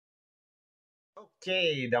OK,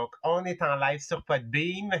 donc on est en live sur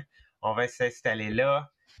Podbeam. On va s'installer là.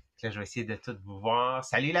 Là, je vais essayer de tout vous voir.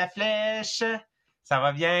 Salut la flèche! Ça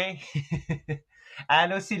va bien?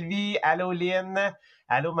 Allô Sylvie, allô Lynn,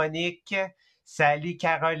 allô Monique, salut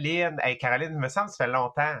Caroline. Hey Caroline, il me semble que ça fait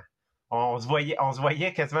longtemps. On se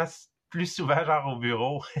voyait quasiment plus souvent genre au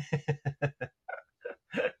bureau.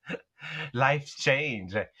 Life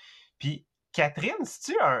change. Puis Catherine,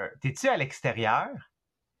 t'es-tu à l'extérieur?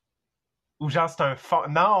 Ou genre c'est un fond.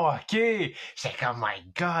 Non, ok. J'étais comme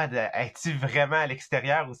my God, es-tu vraiment à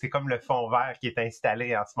l'extérieur ou c'est comme le fond vert qui est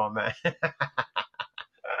installé en ce moment?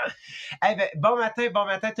 Eh ben, bon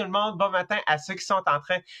matin tout le monde, bon matin à ceux qui sont en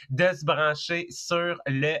train de se brancher sur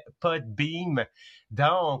le Podbeam.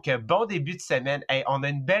 Donc, bon début de semaine. Hey, on a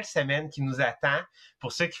une belle semaine qui nous attend.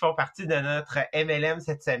 Pour ceux qui font partie de notre MLM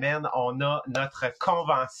cette semaine, on a notre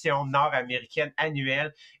convention nord-américaine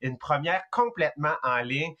annuelle, une première complètement en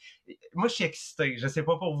ligne. Moi, je suis excité. Je sais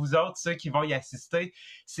pas pour vous autres, ceux qui vont y assister.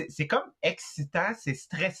 C'est comme excitant, c'est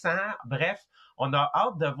stressant. Bref, on a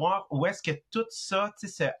hâte de voir où est-ce que tout ça, tu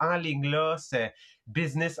sais, ce en ligne-là, ce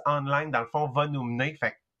business online, dans le fond, va nous mener.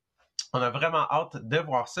 Fait on a vraiment hâte de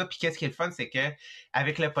voir ça. Puis qu'est-ce qui est le fun, c'est que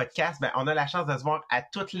avec le podcast, ben, on a la chance de se voir à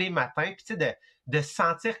tous les matins, puis tu sais, de se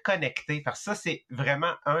sentir connecté. Parce que ça, c'est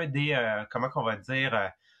vraiment un des, comment qu'on va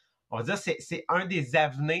dire, on va dire c'est un des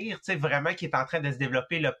avenirs, tu sais, vraiment qui est en train de se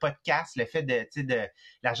développer, le podcast, le fait de, tu sais, de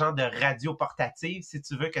la genre de radio portative, si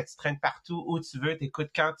tu veux, que tu traînes partout où tu veux,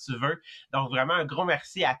 t'écoutes quand tu veux. Donc vraiment un gros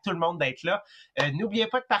merci à tout le monde d'être là. N'oubliez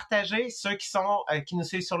pas de partager ceux qui nous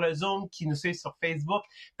suivent sur le Zoom, qui nous suivent sur Facebook,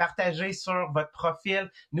 partagez sur votre profil.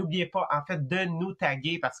 N'oubliez pas en fait de nous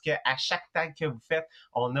taguer parce que à chaque tag que vous faites,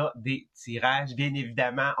 on a des tirages, bien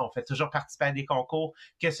évidemment. On fait toujours participer à des concours,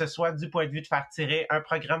 que ce soit du point de vue de faire tirer un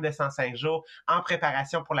programme de 105 jours en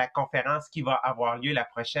préparation pour la conférence qui va avoir lieu la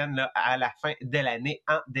prochaine là, à la fin de l'année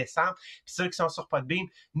en décembre. Puis ceux qui sont sur Podbeam,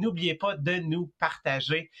 n'oubliez pas de nous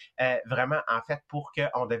partager vraiment en fait pour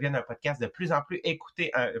qu'on devienne un podcast de plus en plus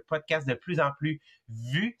écouté, un podcast de plus en plus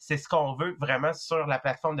vu. C'est ce qu'on veut vraiment sur la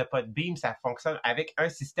plateforme de Podbeam. Ça fonctionne avec un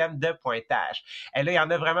système de pointage. Et là, il y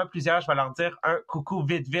en a vraiment plusieurs. Je vais leur dire un coucou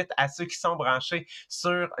vite à ceux qui sont branchés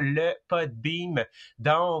sur le Podbeam.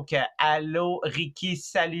 Donc, allô Ricky,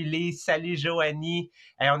 salut Lise, salut Joanie.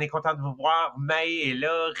 On est content de vous voir. May est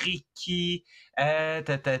là, Ricky,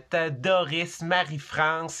 Doris,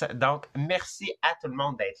 Marie-France. Donc, merci à tout le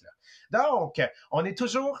monde d'être là. Donc, on est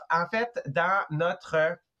toujours en fait dans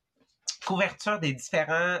notre couverture des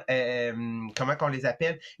différents, comment qu'on les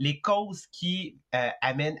appelle, les causes qui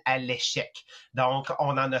amènent à l'échec. Donc,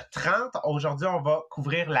 on en a 30. Aujourd'hui, on va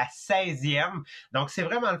couvrir la 16e. Donc, c'est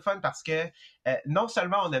vraiment le fun parce que non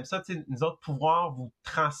seulement on aime ça, nous autres, pouvoir vous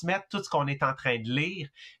transmettre tout ce qu'on est en train de lire,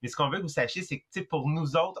 mais ce qu'on veut que vous sachiez, c'est que pour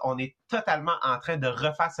nous autres, on est totalement en train de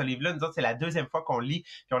refaire ce livre-là. Nous autres, c'est la deuxième fois qu'on le lit,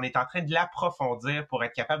 puis on est en train de l'approfondir pour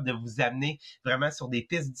être capable de vous amener vraiment sur des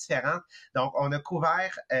pistes différentes. Donc, on a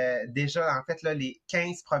couvert déjà, en fait, là, les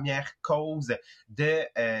 15 premières causes de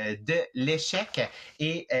l'échec.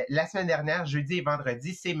 Et la semaine dernière, jeudi et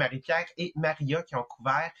vendredi, c'est Marie-Pierre et Maria qui ont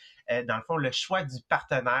couvert dans le fond, le choix du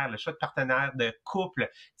partenaire, le choix de partenaire de couple,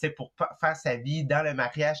 tu sais, pour faire sa vie dans le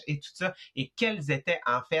mariage et tout ça, et quels étaient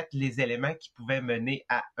en fait les éléments qui pouvaient mener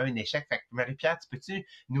à un échec. Fait que Marie-Pierre, tu peux-tu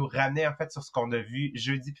nous ramener en fait sur ce qu'on a vu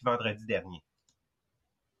jeudi puis vendredi dernier?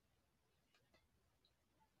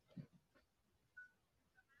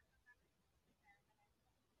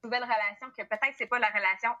 Nouvelle relation que peut-être c'est pas la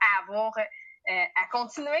relation à avoir à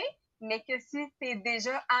continuer, mais que si tu es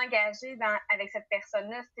déjà engagé avec cette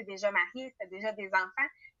personne-là, si tu es déjà marié, si tu as déjà des enfants,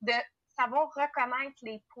 de savoir reconnaître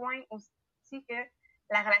les points aussi que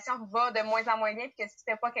la relation va de moins en moins bien, puis que si tu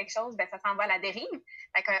fais pas quelque chose, ben ça s'en va à la dérive.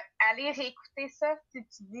 Fait que aller réécouter ça, si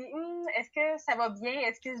tu dis est-ce que ça va bien,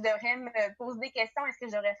 est-ce que je devrais me poser des questions, est-ce que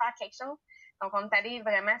je devrais faire quelque chose? Donc, on est allé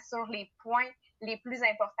vraiment sur les points les plus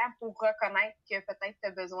importants pour reconnaître que peut-être tu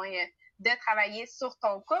as besoin de travailler sur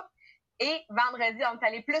ton couple. Et vendredi, on est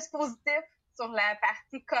allé plus positif sur la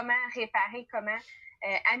partie comment réparer, comment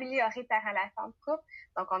améliorer ta relation de couple.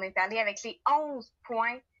 Donc, on est allé avec les 11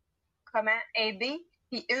 points comment aider.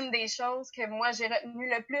 Puis une des choses que moi, j'ai retenu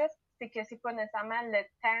le plus, c'est que c'est pas nécessairement le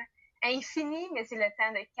temps infini, mais c'est le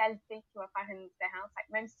temps de qualité qui va faire une différence.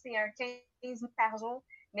 Même si c'est un 15 minutes par jour,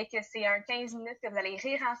 mais que c'est un 15 minutes que vous allez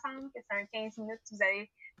rire ensemble, que c'est un 15 minutes que vous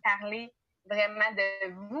allez parler vraiment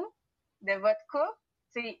de vous, de votre couple,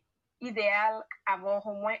 c'est idéal avoir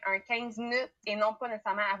au moins un 15 minutes et non pas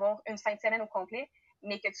nécessairement avoir une fin de semaine au complet,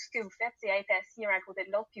 mais que tout ce que vous faites, c'est être assis un à côté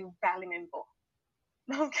de l'autre puis vous parlez même pas.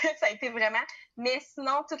 Donc, ça a été vraiment... Mais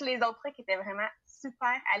sinon, toutes les autres trucs étaient vraiment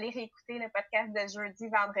super. Allez réécouter le podcast de jeudi,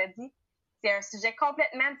 vendredi. c'est un sujet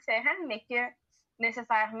complètement différent, mais que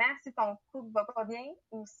nécessairement, si ton couple va pas bien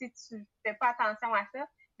ou si tu fais pas attention à ça,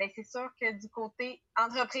 ben c'est sûr que du côté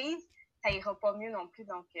entreprise, ça ira pas mieux non plus.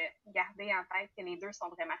 Donc, gardez en tête que les deux sont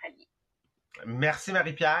vraiment reliés. Merci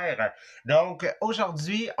Marie-Pierre. Donc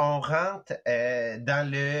aujourd'hui, on rentre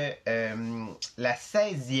dans la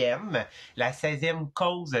 16e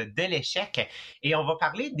cause de l'échec et on va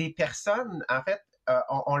parler des personnes, en fait,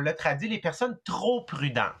 on l'a traduit, les personnes trop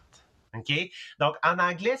prudentes. OK? Donc en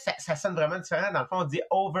anglais, ça sonne vraiment différent. Dans le fond, on dit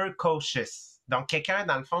overcautious. Donc quelqu'un,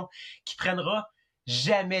 dans le fond, qui prendra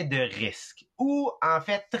jamais de risques ou en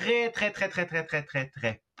fait très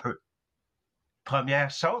peu. Première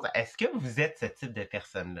chose, est-ce que vous êtes ce type de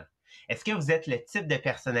personne-là? Est-ce que vous êtes le type de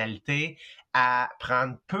personnalité à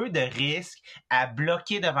prendre peu de risques, à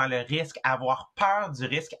bloquer devant le risque, à avoir peur du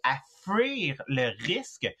risque, à fuir le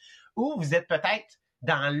risque? Ou vous êtes peut-être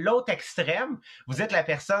dans l'autre extrême, vous êtes la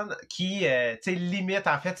personne qui, limite,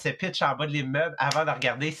 en fait, se pitch en bas de l'immeuble avant de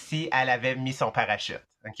regarder si elle avait mis son parachute.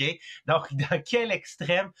 OK? Donc, dans quel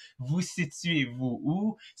extrême vous situez-vous?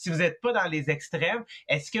 Ou, si vous n'êtes pas dans les extrêmes,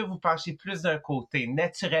 est-ce que vous penchez plus d'un côté?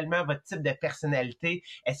 Naturellement, votre type de personnalité,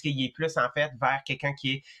 est-ce qu'il est plus, en fait, vers quelqu'un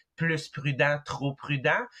qui est plus prudent, trop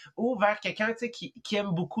prudent, ou vers quelqu'un qui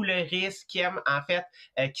aime beaucoup le risque, qui aime, en fait,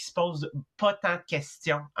 qui se pose pas tant de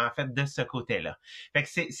questions, en fait, de ce côté-là. Fait que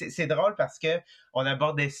c'est drôle parce que on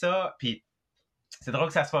abordait ça, puis c'est drôle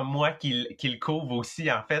que ça soit moi qui le couvre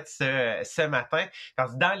aussi, en fait, ce matin.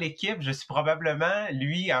 Parce que dans l'équipe, je suis probablement,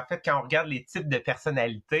 lui, en fait, quand on regarde les types de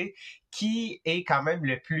personnalités, qui est quand même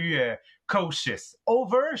le plus cautious.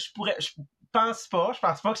 Over, je pense pas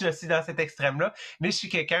que je suis dans cet extrême-là, mais je suis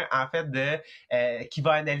quelqu'un, en fait, qui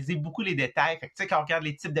va analyser beaucoup les détails. Fait que, tu sais, quand on regarde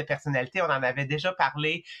les types de personnalités, on en avait déjà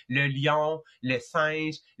parlé, le lion, le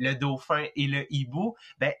singe, le dauphin et le hibou.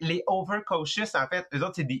 Ben, les overcautious, en fait, eux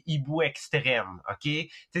autres, c'est des hiboux extrêmes, OK? Tu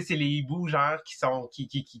sais, c'est les hiboux, genre, qui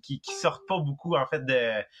sortent pas beaucoup, en fait,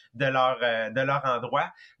 de leur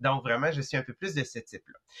endroit. Donc, vraiment, je suis un peu plus de ce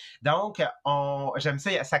type-là. Donc, j'aime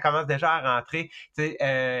ça, ça commence déjà à rentrer. Tu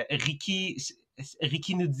sais,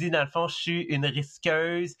 Ricky nous dit, dans le fond, je suis une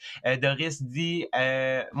risqueuse. Doris dit,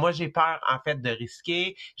 moi, j'ai peur, en fait, de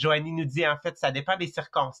risquer. Joanie nous dit, en fait, ça dépend des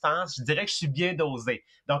circonstances. Je dirais que je suis bien dosée.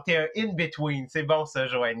 Donc, t'es un in-between. C'est bon, ça,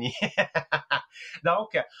 Joanie.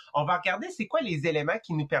 Donc, on va regarder c'est quoi les éléments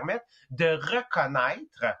qui nous permettent de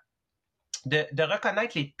reconnaître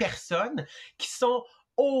les personnes qui sont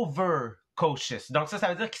overcautious. Donc ça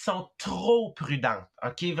veut dire qu'ils sont trop prudents.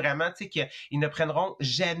 OK? Vraiment, tu sais, qu'ils ne prendront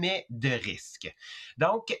jamais de risques.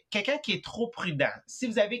 Donc, quelqu'un qui est trop prudent, si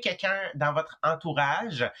vous avez quelqu'un dans votre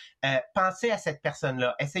entourage, pensez à cette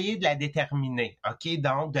personne-là. Essayez de la déterminer. OK?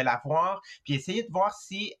 Donc, de la voir, puis essayez de voir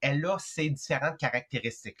si elle a ces différentes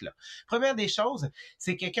caractéristiques-là. Première des choses,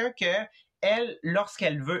 c'est quelqu'un que elle,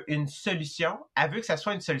 lorsqu'elle veut une solution, elle veut que ça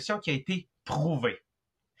soit une solution qui a été prouvée.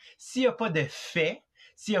 S'il n'y a pas de faits,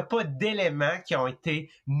 s'il n'y a pas d'éléments qui ont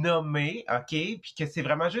été nommés, OK, puis que c'est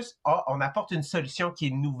vraiment juste, on apporte une solution qui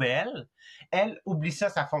est nouvelle, elle, oublie ça,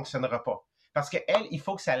 ça ne fonctionnera pas. Parce que elle, il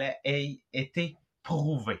faut que ça ait été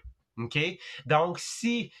prouvé. OK? Donc,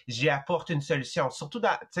 si j'y apporte une solution, surtout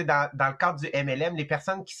dans le cadre du MLM, les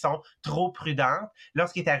personnes qui sont trop prudentes,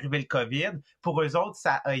 lorsqu'il est arrivé le COVID, pour eux autres,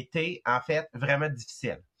 ça a été, en fait, vraiment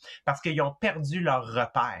difficile. Parce qu'ils ont perdu leur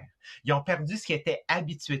repère. Ils ont perdu ce qu'ils étaient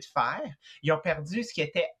habitués de faire. Ils ont perdu ce qui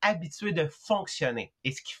était habitué de fonctionner.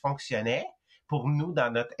 Et ce qui fonctionnait, pour nous, dans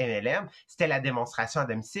notre MLM, c'était la démonstration à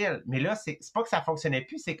domicile. Mais là, c'est pas que ça fonctionnait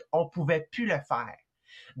plus, c'est qu'on pouvait plus le faire.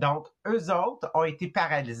 Donc, eux autres ont été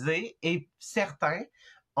paralysés et certains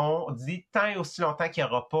ont dit, tant et aussi longtemps qu'il n'y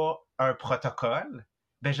aura pas un protocole,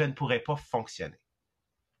 ben, je ne pourrai pas fonctionner.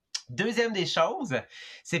 Deuxième des choses,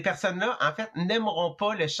 ces personnes-là, en fait, n'aimeront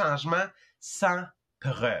pas le changement sans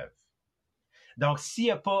preuve. Donc, s'il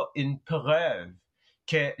n'y a pas une preuve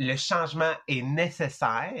que le changement est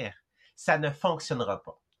nécessaire, ça ne fonctionnera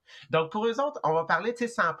pas. Donc, pour eux autres, on va parler,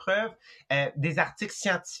 sans preuve, des articles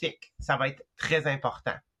scientifiques. Ça va être très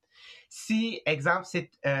important. Si, exemple,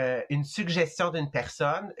 c'est une suggestion d'une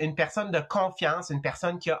personne de confiance, une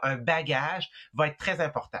personne qui a un bagage, va être très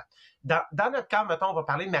important. Dans notre cas, mettons, on va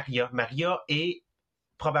parler de Maria. Maria est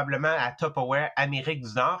probablement à Top Aware Amérique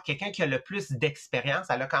du Nord, quelqu'un qui a le plus d'expérience.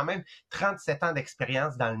 Elle a quand même 37 ans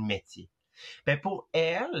d'expérience dans le métier. Ben pour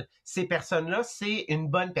elle, ces personnes-là, c'est une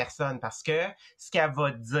bonne personne parce que ce qu'elle va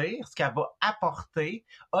dire, ce qu'elle va apporter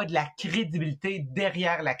a de la crédibilité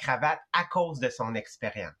derrière la cravate à cause de son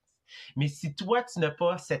expérience. Mais si toi, tu n'as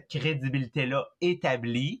pas cette crédibilité-là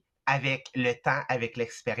établie avec le temps, avec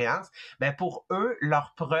l'expérience, ben pour eux,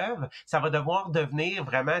 leur preuve, ça va devoir devenir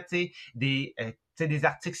vraiment, des des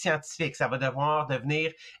articles scientifiques, ça va devoir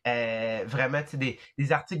devenir vraiment des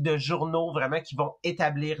articles de journaux vraiment qui vont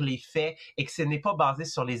établir les faits et que ce n'est pas basé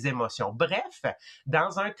sur les émotions. Bref,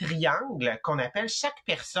 dans un triangle qu'on appelle chaque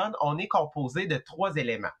personne, on est composé de 3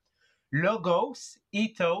 éléments. Logos,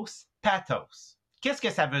 ethos, pathos. Qu'est-ce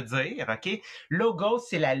que ça veut dire, OK? Logos,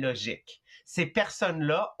 c'est la logique. Ces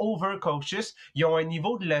personnes-là, overcautious, ils ont un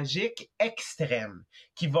niveau de logique extrême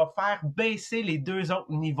qui va faire baisser les 2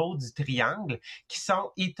 autres niveaux du triangle, qui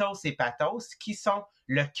sont ethos et pathos, qui sont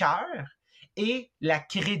le cœur et la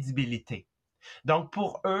crédibilité. Donc,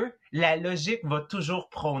 pour eux, la logique va toujours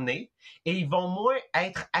prôner et ils vont moins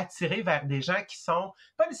être attirés vers des gens qui sont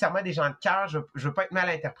pas nécessairement des gens de cœur, je veux pas être mal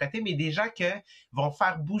interprété, mais des gens qui vont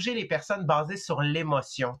faire bouger les personnes basées sur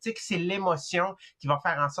l'émotion. Tu sais que c'est l'émotion qui va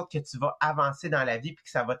faire en sorte que tu vas avancer dans la vie puis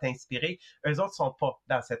que ça va t'inspirer. Eux autres sont pas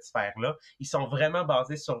dans cette sphère-là. Ils sont vraiment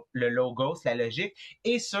basés sur le logos, la logique,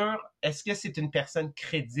 et sur est-ce que c'est une personne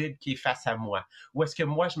crédible qui est face à moi ou est-ce que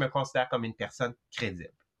moi je me considère comme une personne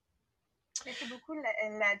crédible. Mais c'est beaucoup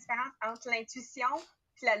la différence entre l'intuition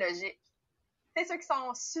et la logique. C'est ceux qui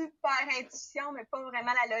sont super intuition, mais pas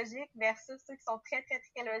vraiment la logique, versus ceux qui sont très, très,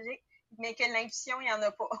 très logiques, mais que l'intuition, il n'y en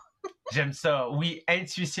a pas. J'aime ça. Oui,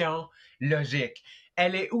 intuition, logique.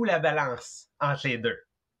 Elle est où la balance entre les deux?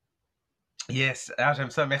 Yes, j'aime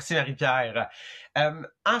ça. Merci Marie-Pierre.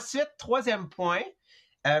 Ensuite, 3e point,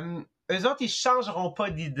 eux autres, ils changeront pas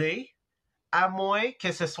d'idée à moins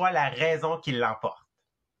que ce soit la raison qui l'emporte.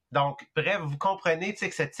 Donc, bref, vous comprenez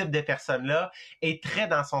que ce type de personne-là est très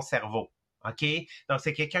dans son cerveau. OK? Donc,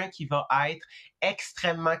 c'est quelqu'un qui va être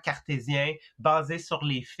extrêmement cartésien, basé sur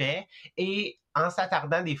les faits. Et en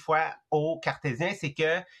s'attardant des fois au cartésien, c'est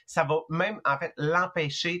que ça va même, en fait,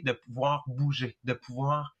 l'empêcher de pouvoir bouger, de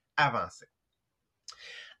pouvoir avancer.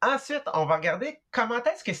 Ensuite, on va regarder comment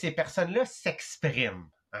est-ce que ces personnes-là s'expriment.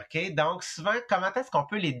 OK? Donc, souvent, comment est-ce qu'on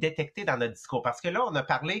peut les détecter dans notre discours? Parce que là, on a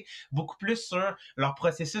parlé beaucoup plus sur leur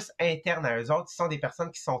processus interne à eux autres. Ce sont des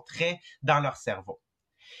personnes qui sont très dans leur cerveau.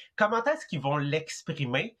 Comment est-ce qu'ils vont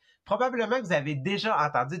l'exprimer? Probablement que vous avez déjà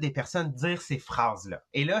entendu des personnes dire ces phrases-là.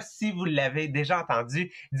 Et là, si vous l'avez déjà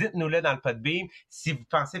entendu, dites-nous-le dans le Podbeam si vous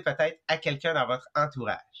pensez peut-être à quelqu'un dans votre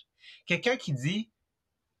entourage. Quelqu'un qui dit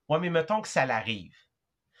 « Ouais, mais mettons que ça l'arrive. »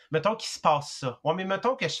 Mettons qu'il se passe ça. Ouais, mais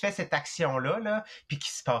mettons que je fais cette action-là, là, puis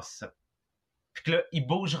qu'il se passe ça. Puis que là, il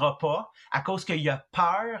bougera pas à cause qu'il a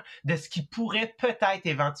peur de ce qui pourrait peut-être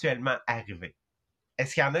éventuellement arriver.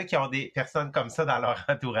 Est-ce qu'il y en a qui ont des personnes comme ça dans leur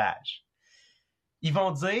entourage? Ils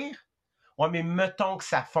vont dire, ouais, mais mettons que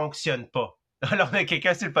ça fonctionne pas. Alors, on a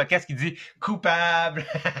quelqu'un sur le podcast qui dit coupable.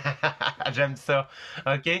 J'aime ça.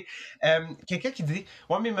 OK? Quelqu'un qui dit,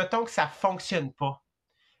 ouais, mais mettons que ça fonctionne pas.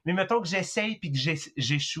 Mais mettons que j'essaye puis que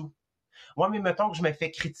j'échoue. Ouais, mais mettons que je me fais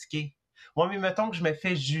critiquer. Ouais, mais mettons que je me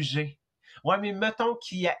fais juger. Ouais, mais mettons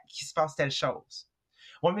qu'il se passe telle chose.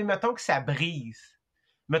 Ouais, mais mettons que ça brise.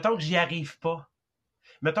 Mettons que j'y arrive pas.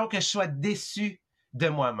 Mettons que je sois déçu de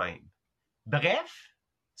moi-même. Bref,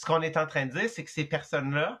 ce qu'on est en train de dire, c'est que ces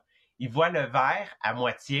personnes-là, ils voient le verre à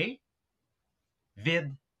moitié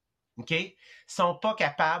vide. OK? Ils sont pas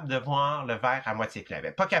capables de voir le verre à moitié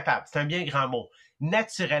plein. Pas capables, c'est un bien grand mot.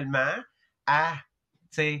 Naturellement, à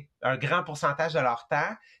un grand pourcentage de leur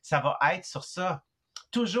temps, ça va être sur ça.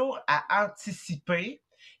 Toujours à anticiper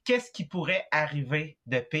qu'est-ce qui pourrait arriver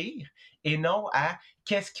de pire et non à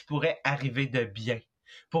qu'est-ce qui pourrait arriver de bien.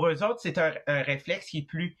 Pour eux autres, c'est un réflexe qui est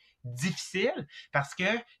plus difficile parce que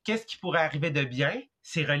qu'est-ce qui pourrait arriver de bien,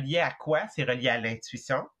 c'est relié à quoi? C'est relié à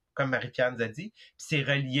l'intuition, comme Marie-Pierre nous a dit, puis c'est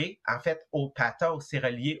relié, en fait, au pathos, c'est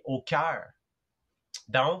relié au cœur.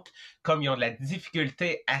 Donc, comme ils ont de la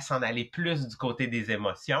difficulté à s'en aller plus du côté des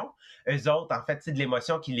émotions, eux autres, en fait, c'est de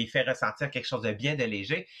l'émotion qui les fait ressentir quelque chose de bien, de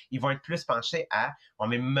léger, ils vont être plus penchés à « oh,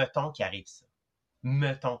 mais mettons qu'il arrive ça.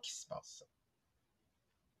 Mettons qu'il se passe ça. »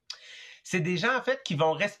 C'est des gens, en fait, qui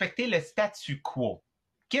vont respecter le statu quo.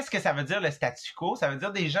 Qu'est-ce que ça veut dire, le statu quo? Ça veut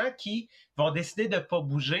dire des gens qui vont décider de ne pas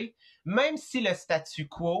bouger, même si le statu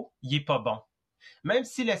quo, il est pas bon. Même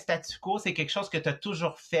si le statu quo, c'est quelque chose que tu as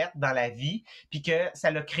toujours fait dans la vie, puis que ça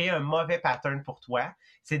a créé un mauvais pattern pour toi,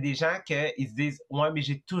 c'est des gens qui se disent « Ouais, mais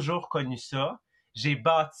j'ai toujours connu ça. J'ai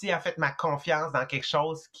bâti, en fait, ma confiance dans quelque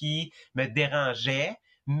chose qui me dérangeait,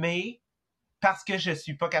 mais parce que je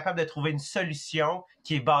suis pas capable de trouver une solution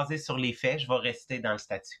qui est basée sur les faits, je vais rester dans le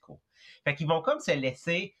statu quo. » Fait qu'ils vont comme se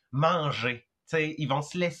laisser manger. T'sais, ils vont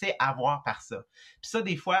se laisser avoir par ça. Puis ça,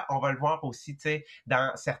 des fois, on va le voir aussi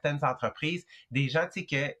dans certaines entreprises, des gens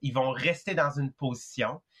qu'ils vont rester dans une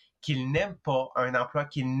position qu'ils n'aiment pas, un emploi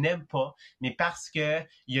qu'ils n'aiment pas, mais parce qu'il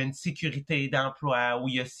y a une sécurité d'emploi ou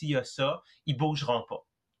il y a ci, il y a ça, ils bougeront pas.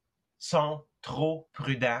 Sont trop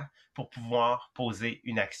prudents pour pouvoir poser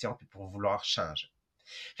une action puis pour vouloir changer.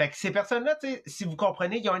 Fait que ces personnes-là, si vous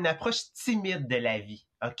comprenez, ils ont une approche timide de la vie,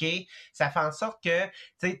 OK? Ça fait en sorte que,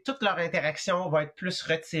 toute leur interaction va être plus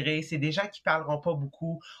retirée. C'est des gens qui parleront pas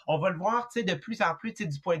beaucoup. On va le voir, de plus en plus,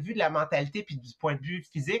 du point de vue de la mentalité puis du point de vue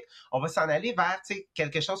physique, on va s'en aller vers,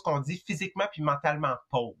 quelque chose qu'on dit physiquement puis mentalement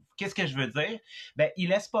pauvre. Qu'est-ce que je veux dire? Ben, ils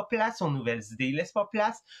laissent pas place aux nouvelles idées. Ils laissent pas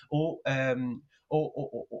place aux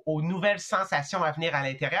nouvelles sensations à venir à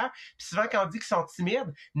l'intérieur. Puis souvent, quand on dit qu'ils sont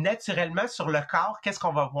timides, naturellement, sur le corps, qu'est-ce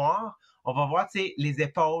qu'on va voir? On va voir, les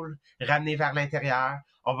épaules ramenées vers l'intérieur.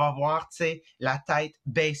 On va voir, la tête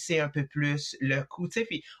baisser un peu plus, le cou,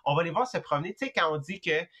 puis on va les voir se promener. Quand on dit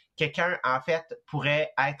que quelqu'un, en fait,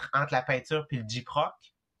 pourrait être entre la peinture puis le J-Proc,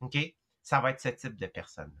 OK? Ça va être ce type de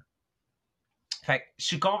personne-là. Fait que je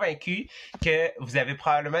suis convaincu que vous avez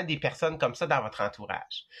probablement des personnes comme ça dans votre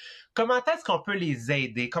entourage. Comment est-ce qu'on peut les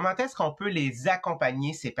aider? Comment est-ce qu'on peut les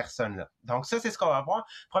accompagner, ces personnes-là? Donc ça, c'est ce qu'on va voir.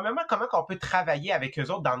 Premièrement, comment on peut travailler avec eux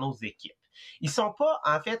autres dans nos équipes? Ils sont pas,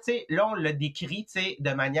 en fait, là, on le décrit,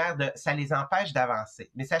 de manière ça les empêche d'avancer.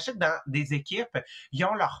 Mais sachez que dans des équipes, ils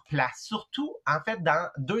ont leur place. Surtout, en fait, dans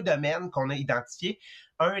deux domaines qu'on a identifiés.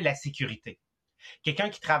 Un, la sécurité. Quelqu'un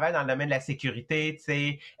qui travaille dans le domaine de la sécurité,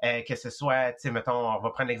 que ce soit, mettons, on va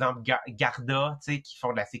prendre l'exemple Garda, qui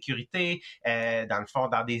font de la sécurité, dans le fond,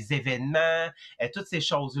 dans des événements, toutes ces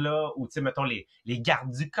choses-là, ou, mettons, les gardes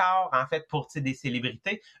du corps, en fait, pour, des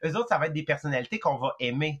célébrités. Eux autres, ça va être des personnalités qu'on va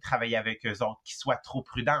aimer travailler avec eux autres, qui soient trop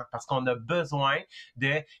prudents, parce qu'on a besoin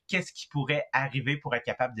de qu'est-ce qui pourrait arriver pour être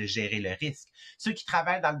capable de gérer le risque. Ceux qui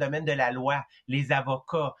travaillent dans le domaine de la loi, les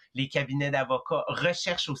avocats, les cabinets d'avocats,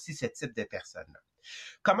 recherchent aussi ce type de personnes.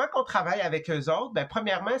 Comment qu'on travaille avec eux autres? Ben,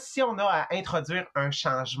 premièrement, si on a à introduire un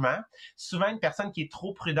changement, souvent une personne qui est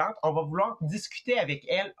trop prudente, on va vouloir discuter avec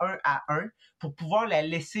elle un à un pour pouvoir la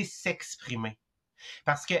laisser s'exprimer.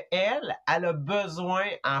 Parce que elle a besoin,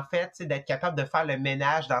 en fait, d'être capable de faire le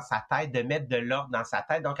ménage dans sa tête, de mettre de l'ordre dans sa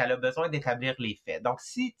tête. Donc, elle a besoin d'établir les faits. Donc,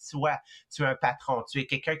 si tu es un patron, tu es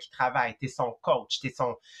quelqu'un qui travaille, tu es son coach, tu es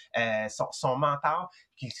son mentor,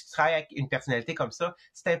 qui travaille avec une personnalité comme ça,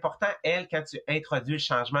 c'est important, elle, quand tu introduis le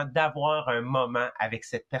changement, d'avoir un moment avec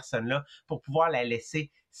cette personne-là pour pouvoir la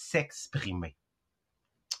laisser s'exprimer,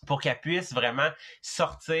 pour qu'elle puisse vraiment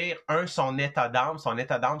sortir, son état d'âme sur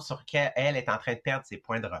lequel elle est en train de perdre ses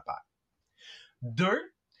points de repère.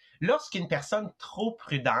 2, lorsqu'une personne trop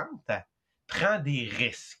prudente prend des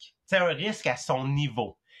risques, c'est un risque à son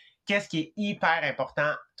niveau. Qu'est-ce qui est hyper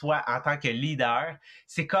important, toi, en tant que leader?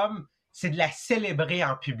 C'est de la célébrer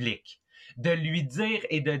en public, de lui dire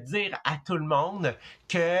et de dire à tout le monde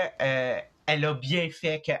que elle a bien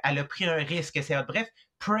fait, qu'elle a pris un risque, bref,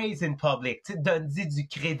 praise in public, donne-y du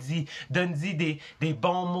crédit, donne-y des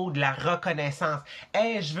bons mots, de la reconnaissance.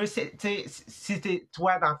 Hey, je veux, si t'es,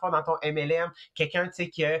 toi, dans le fond, dans ton MLM, quelqu'un,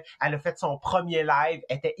 qui elle a fait son premier live,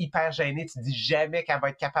 était hyper gênée, tu dis jamais qu'elle va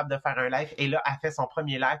être capable de faire un live, et là, elle fait son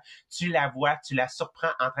premier live, tu la vois, tu la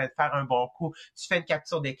surprends en train de faire un bon coup, tu fais une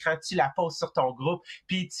capture d'écran, tu la poses sur ton groupe,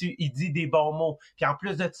 puis il dit des bons mots, puis en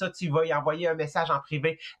plus de ça, tu vas y envoyer un message en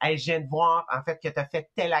privé. Hey, je viens de voir, en fait, que tu as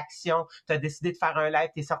fait telle action, tu as décidé de faire un live,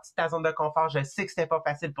 t'es sorti de ta zone de confort, je sais que c'était pas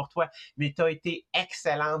facile pour toi, mais tu as été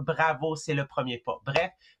excellente, bravo, c'est le premier pas.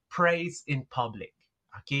 Bref, praise in public,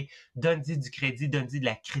 OK? Donne-y du crédit, donne-y de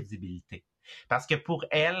la crédibilité. Parce que pour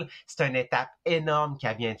elle, c'est une étape énorme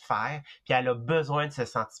qu'elle vient de faire, puis elle a besoin de ce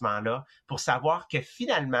sentiment-là pour savoir que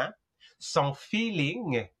finalement, son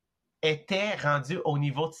feeling était rendu au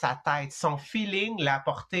niveau de sa tête. Son feeling l'a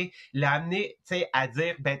amené, à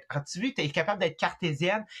dire, ben, as-tu vu, tu es capable d'être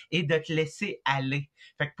cartésienne et de te laisser aller.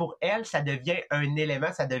 Fait que pour elle, ça devient un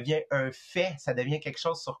élément, ça devient un fait, ça devient quelque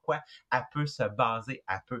chose sur quoi elle peut se baser,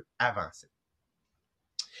 elle peut avancer.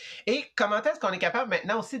 Et comment est-ce qu'on est capable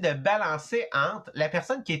maintenant aussi de balancer entre la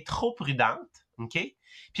personne qui est trop prudente, OK?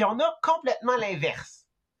 Puis on a complètement l'inverse.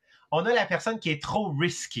 On a la personne qui est trop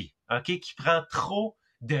risky, OK? Qui prend trop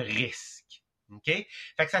de risques. OK? Fait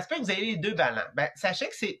que ça se peut que vous ayez les deux ballants. Ben, sachez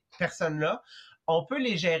que ces personnes-là, on peut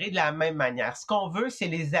les gérer de la même manière. Ce qu'on veut, c'est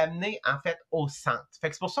les amener, en fait, au centre. Fait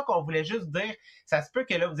que c'est pour ça qu'on voulait juste dire, ça se peut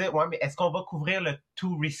que là, vous dites, ouais, mais est-ce qu'on va couvrir le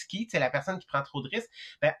too risky, la personne qui prend trop de risques?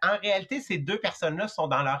 Ben, en réalité, ces deux personnes-là sont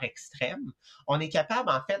dans leur extrême. On est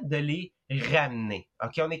capable, en fait, de les ramener.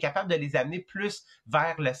 OK? On est capable de les amener plus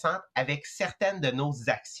vers le centre avec certaines de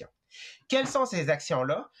nos actions. Quelles sont ces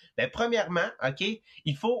actions-là? Ben, premièrement, OK,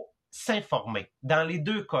 il faut s'informer. Dans les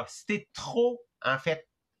deux cas, si tu es trop, en fait,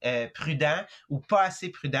 prudent ou pas assez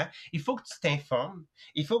prudent, il faut que tu t'informes,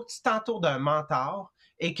 il faut que tu t'entoures d'un mentor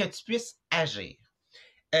et que tu puisses agir.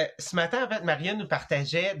 ce matin, en fait, Maria nous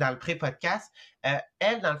partageait dans le pré-podcast,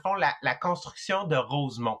 elle, dans le fond, la construction de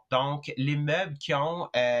Rosemont. Donc, l'immeuble qui ont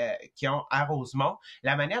à Rosemont,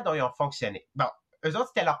 la manière dont ils ont fonctionné. Bon, eux autres,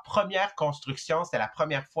 c'était leur première construction, c'était la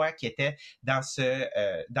première fois qu'ils étaient dans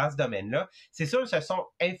ce domaine-là. C'est sûr, ils se sont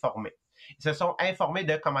informés. Ils se sont informés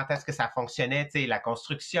de comment est-ce que ça fonctionnait, tu sais, la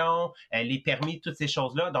construction, les permis, toutes ces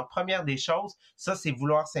choses-là. Donc, première des choses, ça, c'est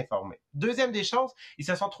vouloir s'informer. Deuxième des choses, ils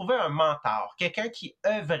se sont trouvés un mentor, quelqu'un qui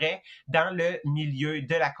œuvrait dans le milieu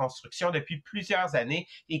de la construction depuis plusieurs années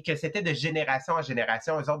et que c'était de génération en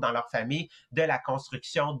génération, eux autres, dans leur famille, de la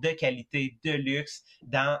construction de qualité, de luxe,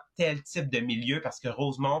 dans tel type de milieu, parce que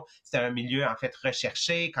Rosemont, c'est un milieu, en fait,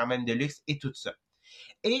 recherché, quand même de luxe et tout ça.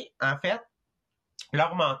 Et, en fait,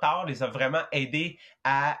 leur mentor les a vraiment aidés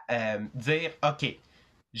à dire, OK,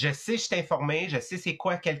 je sais, je suis informé, je sais c'est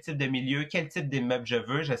quoi, quel type de milieu, quel type d'immeuble je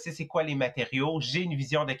veux, je sais c'est quoi les matériaux, j'ai une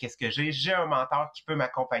vision de qu'est-ce que j'ai un mentor qui peut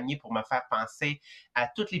m'accompagner pour me faire penser à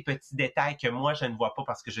tous les petits détails que moi, je ne vois pas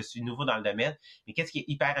parce que je suis nouveau dans le domaine. Mais qu'est-ce qui est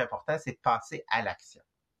hyper important, c'est de passer à l'action.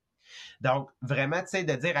 Donc, vraiment, tu sais,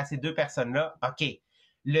 de dire à ces deux personnes-là, OK,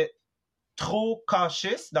 le trop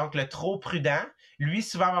cautious, donc le trop prudent, lui,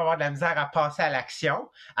 souvent, va avoir de la misère à passer à l'action,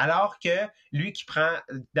 alors que lui qui prend,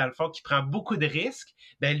 dans le fond, qui prend beaucoup de risques,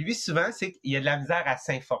 ben lui, souvent, c'est qu'il y a de la misère à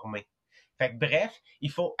s'informer. Fait que bref,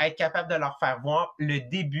 il faut être capable de leur faire voir le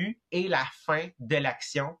début et la fin de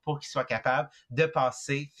l'action pour qu'ils soient capables de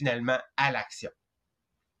passer finalement à l'action.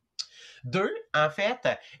 Deux, en fait,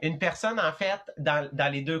 une personne, en fait,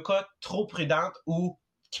 dans les deux cas, trop prudente ou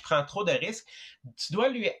qui prend trop de risques, tu dois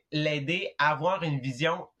l'aider à avoir une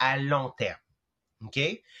vision à long terme. OK?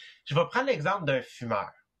 Je vais prendre l'exemple d'un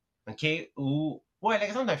fumeur. OK? Ouais,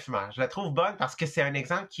 l'exemple d'un fumeur. Je la trouve bonne parce que c'est un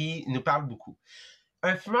exemple qui nous parle beaucoup.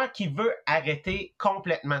 Un fumeur qui veut arrêter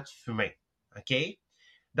complètement de fumer. OK?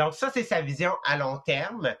 Donc, ça, c'est sa vision à long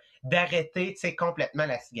terme d'arrêter, tu sais, complètement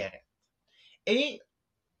la cigarette. Et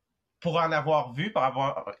pour en avoir vu, pour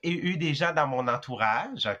avoir eu des gens dans mon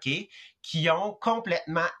entourage, OK, qui ont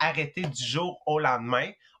complètement arrêté du jour au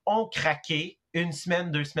lendemain, ont craqué une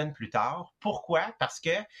semaine, 2 semaines plus tard. Pourquoi? Parce que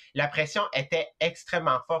la pression était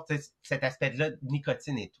extrêmement forte, cet aspect-là de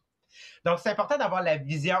nicotine et tout. Donc, c'est important d'avoir la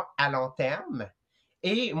vision à long terme.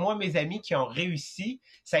 Et moi, mes amis qui ont réussi,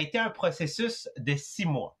 ça a été un processus de 6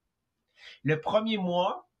 mois. Le premier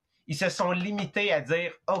mois, ils se sont limités à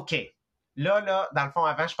dire, OK, là, dans le fond,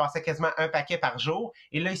 avant, je passais quasiment un paquet par jour.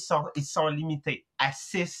 Et là, ils sont limités à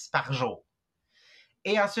 6 par jour.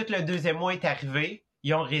 Et ensuite, le deuxième mois est arrivé.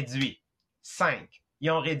 Ils ont réduit. 5. Ils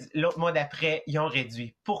ont réduit. L'autre mois d'après, ils ont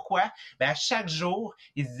réduit. Pourquoi? Ben, à chaque jour,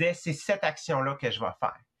 ils disaient, c'est cette action-là que je vais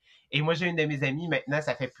faire. Et moi, j'ai une de mes amies, maintenant,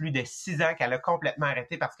 ça fait plus de 6 ans qu'elle a complètement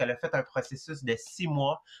arrêté parce qu'elle a fait un processus de 6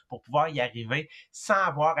 mois pour pouvoir y arriver sans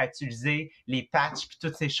avoir à utiliser les patchs et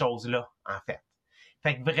toutes ces choses-là, en fait.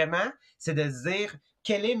 Fait que vraiment, c'est de se dire,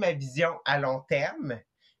 quelle est ma vision à long terme?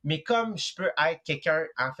 Mais comme je peux être quelqu'un,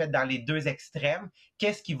 en fait, dans les deux extrêmes,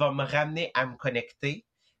 qu'est-ce qui va me ramener à me connecter?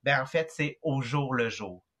 Ben, en fait, c'est au jour le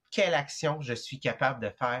jour. Quelle action je suis capable de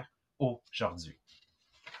faire aujourd'hui?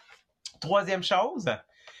 Troisième chose,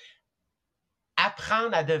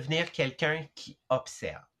 apprendre à devenir quelqu'un qui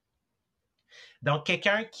observe. Donc,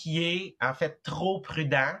 quelqu'un qui est, en fait, trop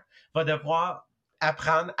prudent va devoir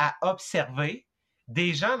apprendre à observer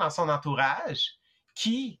des gens dans son entourage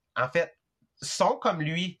qui, en fait, sont comme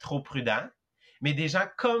lui trop prudents, mais des gens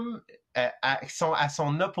comme qui sont à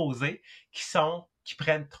son opposé, qui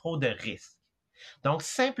prennent trop de risques. Donc,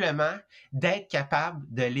 simplement d'être capable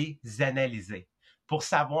de les analyser pour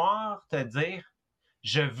savoir te dire,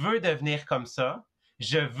 je veux devenir comme ça,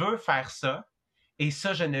 je veux faire ça, et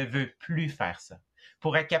ça, je ne veux plus faire ça.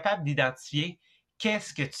 Pour être capable d'identifier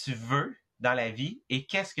qu'est-ce que tu veux dans la vie et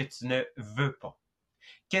qu'est-ce que tu ne veux pas.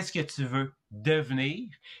 Qu'est-ce que tu veux devenir?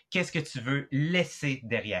 Qu'est-ce que tu veux laisser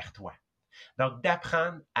derrière toi? Donc,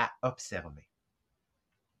 d'apprendre à observer.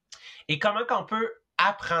 Et comment qu'on peut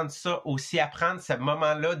apprendre ça aussi, apprendre ce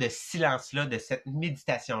moment-là de silence-là, de cette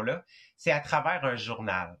méditation-là, c'est à travers un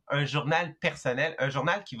journal personnel, un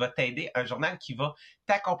journal qui va t'aider, un journal qui va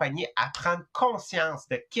t'accompagner à prendre conscience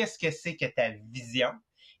de qu'est-ce que c'est que ta vision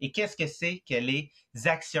et qu'est-ce que c'est que les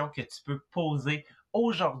actions que tu peux poser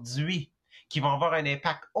aujourd'hui, qui vont avoir un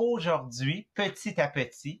impact aujourd'hui, petit à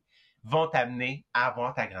petit, vont t'amener à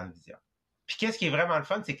avoir ta grande vision. Puis qu'est-ce qui est vraiment le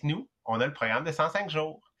fun, c'est que nous, on a le programme de 105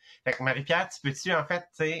 jours. Fait que Marie-Pierre, tu peux-tu, en fait,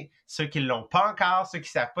 tu sais, ceux qui l'ont pas encore, ceux qui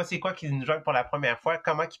savent pas c'est quoi qui nous joignent pour la première fois,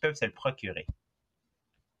 comment ils peuvent se le procurer?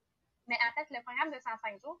 Mais en fait, le programme de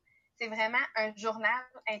 105 jours, c'est vraiment un journal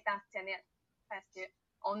intentionnel. Parce que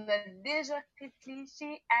on a déjà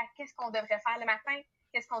réfléchi à qu'est-ce qu'on devrait faire le matin,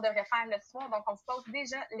 qu'est-ce qu'on devrait faire le soir. Donc, on se pose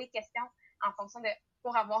déjà les questions en fonction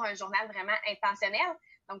pour avoir un journal vraiment intentionnel.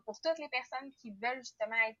 Donc, pour toutes les personnes qui veulent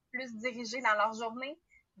justement être plus dirigées dans leur journée,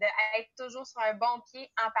 d'être toujours sur un bon pied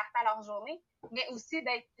en partant leur journée, mais aussi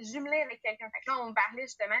d'être jumelé avec quelqu'un. Fait que là, on me parlait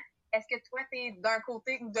justement, est-ce que toi, tu es d'un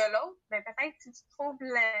côté ou de l'autre? Ben, peut-être si tu trouves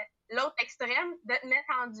l'autre extrême, de te mettre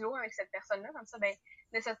en duo avec cette personne-là. Comme ça, ben,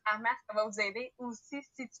 nécessairement, ça va vous aider. Ou si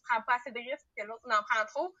tu prends pas assez de risques que l'autre n'en prend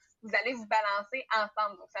trop, vous allez vous balancer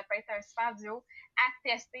ensemble. Donc, ça peut être un super duo à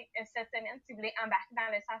tester cette semaine si vous voulez embarquer dans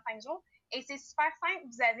les 105 jours. Et c'est super simple.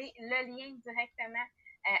 Vous avez le lien directement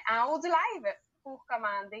en haut du live pour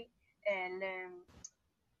commander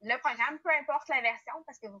le programme, peu importe la version,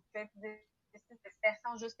 parce que vous pouvez décider de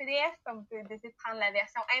version juste PDF, comme vous pouvez décider de prendre la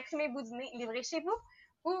version imprimée bout du nez, livrée chez vous,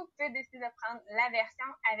 ou vous pouvez décider de prendre la version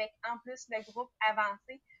avec en plus le groupe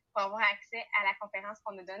avancé pour avoir accès à la conférence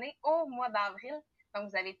qu'on a donnée au mois d'avril. Donc,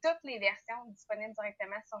 vous avez toutes les versions disponibles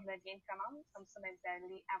directement sur le lien de commande. Comme ça, ben, vous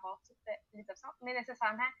allez avoir toutes les options. Mais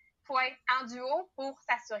nécessairement, il faut être en duo pour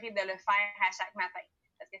s'assurer de le faire à chaque matin.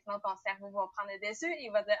 Parce que sinon, ton cerveau va prendre le dessus et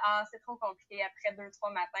il va dire « Ah, c'est trop compliqué après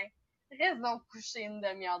 2-3 matins. Reste donc couché une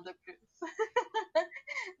demi-heure de plus. »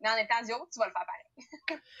 Mais en étant duo, tu vas le faire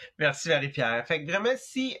pareil. Merci Marie-Pierre. Fait que vraiment,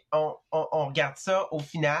 si on regarde ça au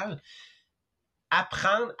final,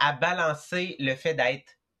 apprendre à balancer le fait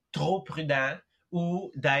d'être trop prudent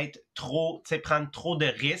ou d'être trop, tu sais, prendre trop de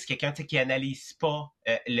risques, quelqu'un qui analyse pas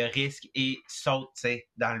le risque et saute, tu sais,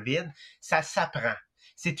 dans le vide, ça s'apprend.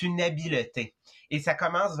 C'est une habileté. Et ça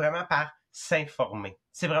commence vraiment par s'informer.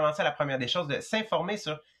 C'est vraiment ça la première des choses, de s'informer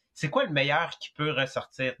sur c'est quoi le meilleur qui peut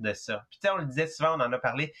ressortir de ça. Puis tu sais, on le disait souvent, on en a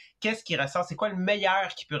parlé, qu'est-ce qui ressort, c'est quoi le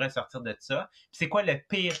meilleur qui peut ressortir de ça, puis c'est quoi le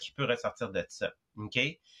pire qui peut ressortir de ça, OK?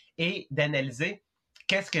 Et d'analyser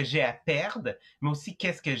qu'est-ce que j'ai à perdre, mais aussi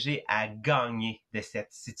qu'est-ce que j'ai à gagner de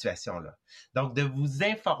cette situation-là. Donc, de vous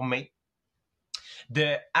informer,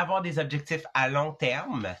 d'avoir des objectifs à long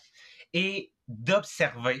terme et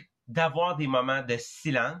d'observer, d'avoir des moments de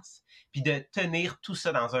silence, puis de tenir tout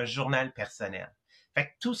ça dans un journal personnel. Fait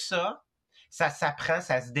que tout ça, ça s'apprend,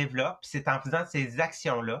 ça se développe, puis c'est en faisant ces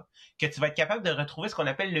actions-là que tu vas être capable de retrouver ce qu'on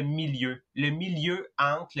appelle le milieu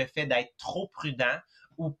entre le fait d'être trop prudent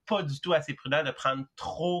ou pas du tout assez prudent, de prendre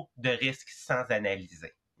trop de risques sans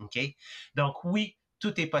analyser. OK? Donc oui,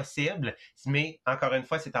 tout est possible, mais encore une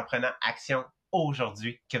fois, c'est en prenant action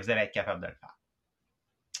aujourd'hui que vous allez être capable de le faire.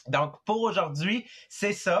 Donc, pour aujourd'hui,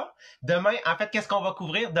 c'est ça. Demain, en fait, qu'est-ce qu'on va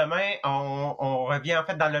couvrir? Demain, on revient en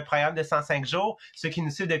fait dans le programme de 105 jours. Ceux qui nous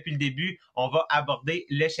suivent depuis le début, on va aborder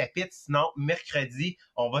le chapitre. Sinon, mercredi,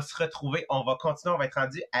 on va se retrouver, on va continuer, on va être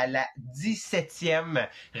rendu à la 17e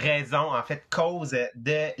raison, en fait, cause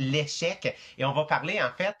de l'échec. Et on va parler,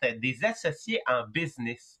 en fait, des associés en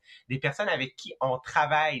business, des personnes avec qui on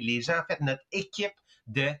travaille, les gens, en fait, notre équipe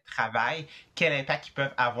de travail, quel impact ils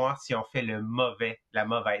peuvent avoir si on fait la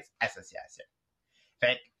mauvaise association.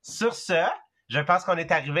 Fait que, sur ce, je pense qu'on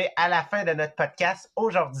est arrivé à la fin de notre podcast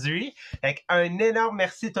aujourd'hui. Fait que un énorme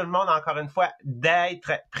merci tout le monde encore une fois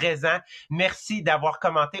d'être présent. Merci d'avoir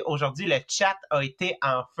commenté aujourd'hui. Le chat a été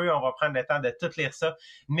en feu. On va prendre le temps de tout lire ça.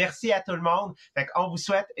 Merci à tout le monde. Fait qu'on vous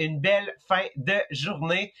souhaite une belle fin de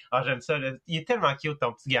journée. Ah, j'aime ça. Là. Il est tellement cute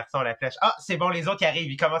ton petit garçon, la flèche. Ah, c'est bon, les autres qui arrivent.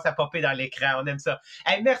 Ils commencent à popper dans l'écran. On aime ça.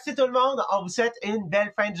 Hey, merci tout le monde. On vous souhaite une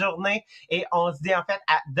belle fin de journée et on se dit en fait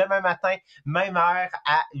à demain matin, même heure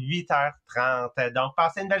à 8h30. Donc,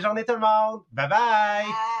 passez une belle journée tout le monde. Bye bye!